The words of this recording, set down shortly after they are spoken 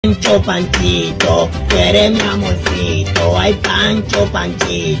Pancho, Panchito, tú eres mi amorcito. Ay, Pancho,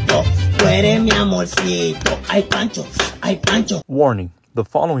 Panchito, tú eres mi amorcito. Ay, Pancho, ay, Pancho. Warning, the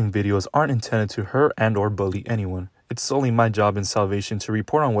following videos aren't intended to hurt and or bully anyone. It's solely my job in salvation to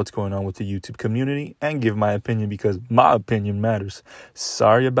report on what's going on with the YouTube community and give my opinion because my opinion matters.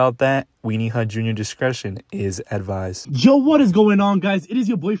 Sorry about that. Weenie Hut Jr. discretion is advised. Yo, what is going on, guys? It is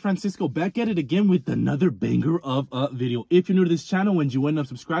your boy Francisco back at it again with another banger of a video. If you're new to this channel and you end up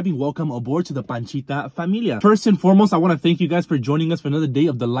subscribing, welcome aboard to the Panchita Familia. First and foremost, I want to thank you guys for joining us for another day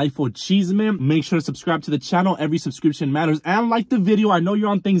of the life of Cheeseman. Make sure to subscribe to the channel. Every subscription matters. And like the video, I know you're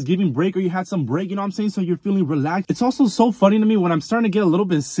on Thanksgiving break or you had some break, you know what I'm saying? So you're feeling relaxed. It's also so funny to me when I'm starting to get a little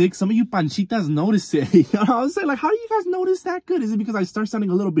bit sick. Some of you Panchitas notice it. You know what I'm saying? Like, how do you guys notice that good? Is it because I start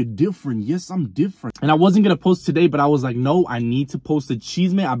sounding a little bit different? Yes, I'm different. And I wasn't going to post today, but I was like, no, I need to post a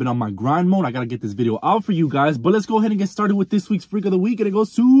Cheeseman. I've been on my grind mode. I got to get this video out for you guys. But let's go ahead and get started with this week's Freak of the Week. And it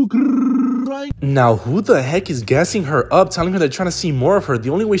goes to... Now, who the heck is gassing her up, telling her they're trying to see more of her?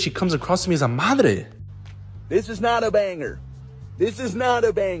 The only way she comes across to me is a madre. This is not a banger. This is not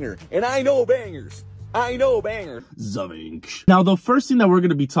a banger. And I know bangers. I know banger. Zavink. Now, the first thing that we're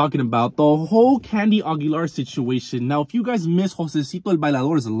going to be talking about, the whole Candy Aguilar situation. Now, if you guys missed Josecito el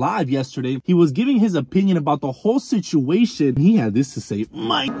Bailador's live yesterday, he was giving his opinion about the whole situation. He had this to say,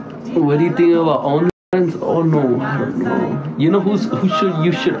 What do you think about OnlyFans? Oh no, I don't know. You know who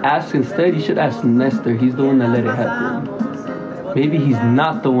you should ask instead? You should ask Nestor. He's the one that let it happen. Maybe he's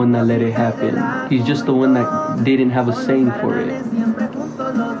not the one that let it happen. He's just the one that didn't have a saying for it.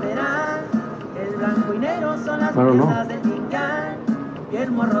 I don't know.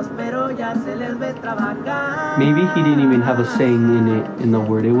 Maybe he didn't even have a saying in it, in the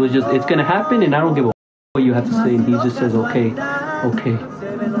word. It was just, it's gonna happen and I don't give a what you have to say. And he just says, okay, okay,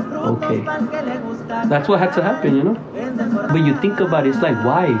 okay. That's what had to happen, you know? But you think about it, it's like,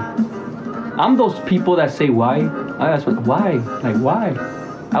 why? I'm those people that say why. I ask, why? Like, why?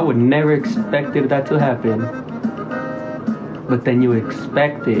 I would never expected that to happen. But then you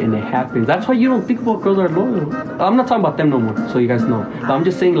expect it and it happens. That's why you don't think about girls that are loyal. I'm not talking about them no more, so you guys know. But I'm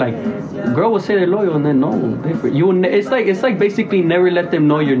just saying, like, a girl will say they're loyal and then no, different. It's like basically never let them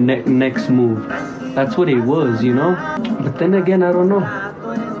know your next move. That's what it was, you know. But then again, I don't know.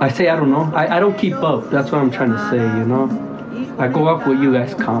 I don't know. I don't keep up. That's what I'm trying to say, you know. I go off what you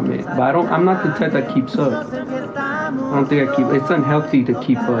guys comment, but I'm not the type that keeps up. I don't think I keep. It's unhealthy to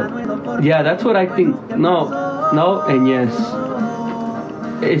keep up. Yeah, that's what I think. No, and yes.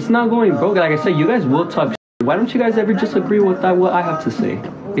 It's not going broke. Like I said, you guys will talk. Why don't you guys ever just agree with what I have to say?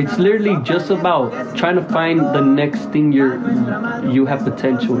 It's literally just about trying to find the next thing you have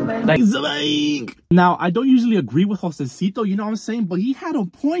potential in. Like, now, I don't usually agree with Josecito, you know what I'm saying? But he had a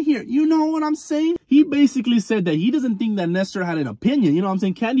point here, you know what I'm saying? He basically said that he doesn't think that Nestor had an opinion, you know what I'm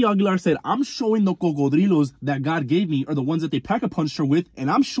saying? Candy Aguilar said, I'm showing the cocodrilos that God gave me, or the ones that they pack-a-punched her with,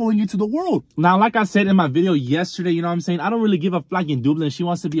 and I'm showing you to the world. Now, like I said in my video yesterday, you know what I'm saying? I don't really give a flag in Dublin. She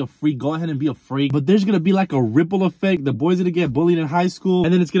wants to be a freak, go ahead and be a freak. But there's gonna be like a ripple effect. The boys are gonna get bullied in high school,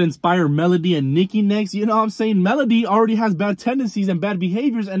 and then it's gonna inspire Melody and Nikki next, you know what I'm saying? Melody already has bad tendencies and bad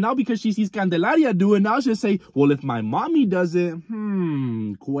behaviors, and now because she sees Candelaria do it, now she'll say, well, if my mommy does it,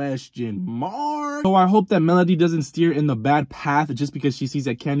 question mark. So I hope that Melody doesn't steer in the bad path just because she sees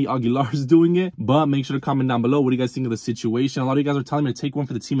that Candy Aguilar is doing it. But make sure to comment down below, what do you guys think of the situation? A lot of you guys are telling me to take one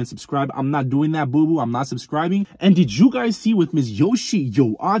for the team and subscribe. I'm not doing that, boo-boo. I'm not subscribing. And did you guys see with Miss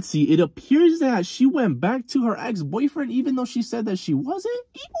Yoatzi, it appears that she went back to her ex-boyfriend even though she said that she wasn't?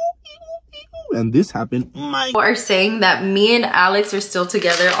 And this happened. People are saying that me and Alex are still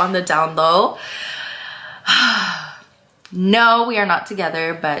together on the down low. No, we are not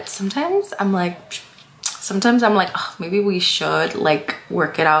together, but sometimes I'm like, oh, maybe we should like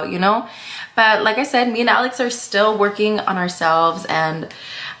work it out, you know? But like I said, me and Alex are still working on ourselves, and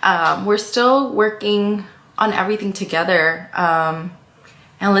we're still working on everything together.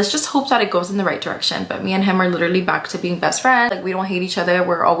 And let's just hope that it goes in the right direction. But me and him are literally back to being best friends. Like, we don't hate each other.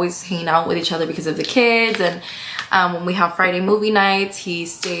 We're always hanging out with each other because of the kids. And when we have Friday movie nights, he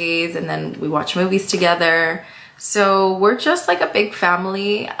stays and then we watch movies together. So we're just like a big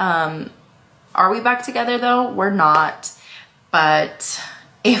family. Are we back together though? We're not. But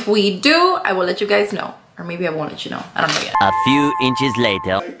if we do, I will let you guys know. Or maybe I won't let you know. I don't know yet. A few inches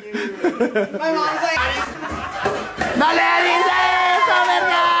later. My mom's like,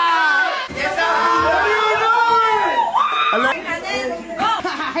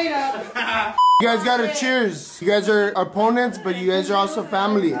 you guys gotta cheers. You guys are opponents, but you guys are also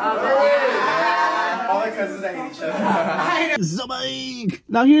family.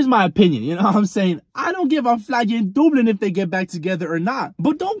 Now here's my opinion, you know what I'm saying? I don't give a flying Dublin if they get back together or not.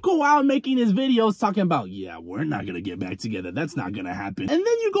 But don't go out making his videos talking about, yeah, we're not gonna get back together. That's not gonna happen. And then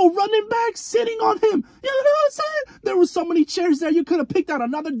you go running back, sitting on him. You know what I'm saying? There were so many chairs there, you could have picked out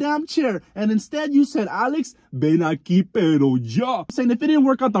another damn chair. And instead you said, Alex, ven aquí pero ya. I'm saying if it didn't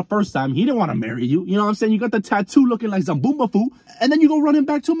work out the first time, he didn't want to marry you. You know what I'm saying? You got the tattoo looking like Zambumbafu. And then you go running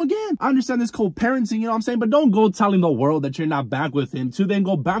back to him again. I understand this co-parenting, you know what I'm saying? But don't go telling the world that you're not back with him to then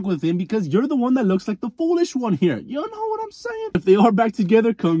go back with him because you're the one that looks like the foolish one here. You know what I'm saying? If they are back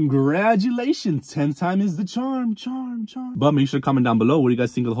together, congratulations. 10 times is the charm. But make sure to comment down below what do you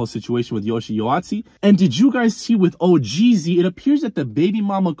guys think of the whole situation with Yoatzi. And did you guys see with OGZ, it appears that the baby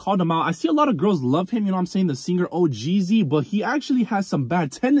mama called him out. I see a lot of girls love him, you know what I'm saying, the singer OGZ, but he actually has some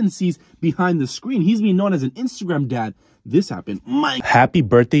bad tendencies behind the screen. He's being known as an Instagram dad. This happened. Happy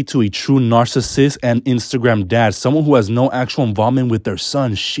birthday to a true narcissist and Instagram dad, someone who has no actual involvement with their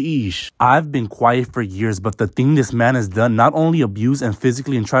son. Sheesh. I've been quiet for years, but the thing this man has done, not only abuse and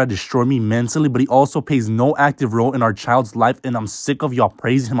physically and try to destroy me mentally, but he also plays no active role in our child's life, and I'm sick of y'all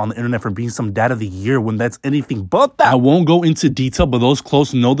praising him on the internet for being some dad of the year when that's anything but that. I won't go into detail, but those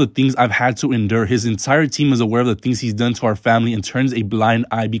close know the things I've had to endure. His entire team is aware of the things he's done to our family and turns a blind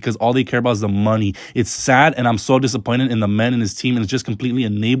eye because all they care about is the money. It's sad, and I'm so disappointed in the man and his team, and it just completely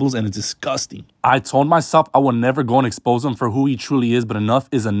enables, and it's disgusting. I told myself I would never go and expose him for who he truly is, but enough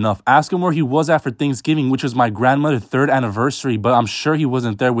is enough. Ask him where he was after Thanksgiving, which was my grandmother's 3rd anniversary, but I'm sure he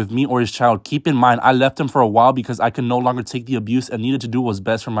wasn't there with me or his child. Keep in mind, I left him for a while because I could no longer take the abuse and needed to do what was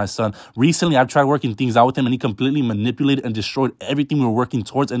best for my son. Recently, I've tried working things out with him, and he completely manipulated and destroyed everything we were working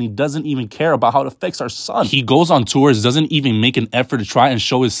towards, and he doesn't even care about how it affects our son. He goes on tours, doesn't even make an effort to try and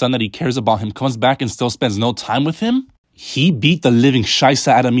show his son that he cares about him, comes back and still spends no time with him. He beat the living shaisa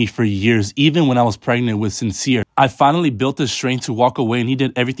out of me for years, even when I was pregnant with Sincere. I finally built the strength to walk away, and he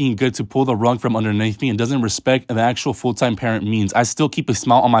did everything good to pull the rug from underneath me and doesn't respect the actual full-time parent means. I still keep a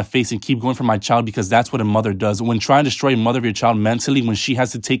smile on my face and keep going for my child because that's what a mother does. When trying to destroy a mother of your child mentally, when she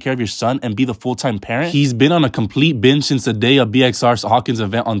has to take care of your son and be the full-time parent, he's been on a complete binge since the day of BXR's Hawkins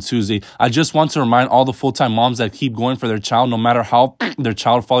event on Tuesday. I just want to remind all the full-time moms that keep going for their child, no matter how their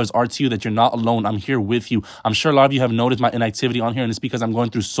child fathers are to you, that you're not alone. I'm here with you. I'm sure a lot of you have noticed my inactivity on here, and it's because I'm going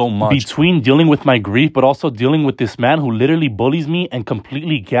through so much. Between dealing with my grief, but also dealing with this man who literally bullies me and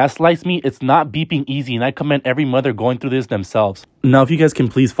completely gaslights me, it's not beeping easy, and I commend every mother going through this themselves. Now, if you guys can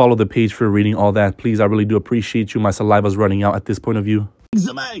please follow the page for reading all that, please, I really do appreciate you. My saliva's running out at this point of view.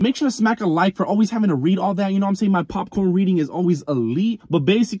 Make sure to smack a like for always having to read all that. You know what I'm saying? My popcorn reading is always elite. But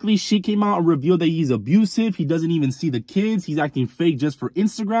basically, she came out and revealed that he's abusive. He doesn't even see the kids. He's acting fake just for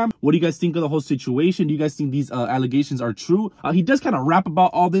Instagram. What do you guys think of the whole situation? Do you guys think these allegations are true? He does kind of rap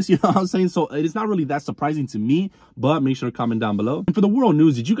about all this, you know what I'm saying? So it's not really that surprising to me. But make sure to comment down below. And for the world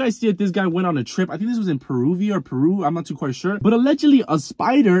news, did you guys see that this guy went on a trip? I think this was in Peru. I'm not too quite sure. But allegedly, a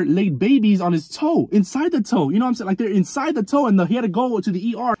spider laid babies on his toe, inside the toe. You know what I'm saying? Like they're inside the toe, and he had to go to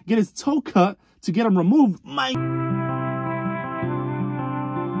the ER, get his toe cut to get him removed.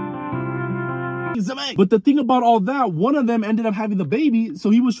 But the thing about all that, one of them ended up having the baby, so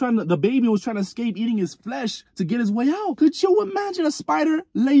the baby was trying to escape eating his flesh to get his way out. Could you imagine a spider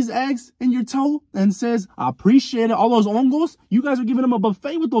lays eggs in your toe and says, I appreciate it, all those hongos? You guys are giving him a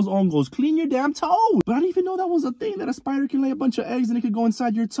buffet with those hongos. Clean your damn toe. But I didn't even know that was a thing, that a spider can lay a bunch of eggs and it could go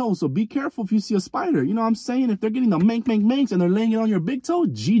inside your toe. So be careful if you see a spider. You know what I'm saying? If they're getting the manks and they're laying it on your big toe,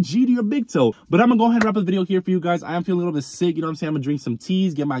 GG to your big toe. But I'm gonna go ahead and wrap up the video here for you guys. I am feeling a little bit sick. You know what I'm saying? I'm gonna drink some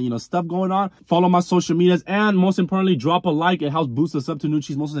teas, get my, stuff going on. Follow my social medias, and most importantly, drop a like. It helps boost us up to new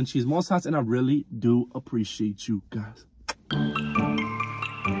chismosos and chismosas, and I really do appreciate you guys.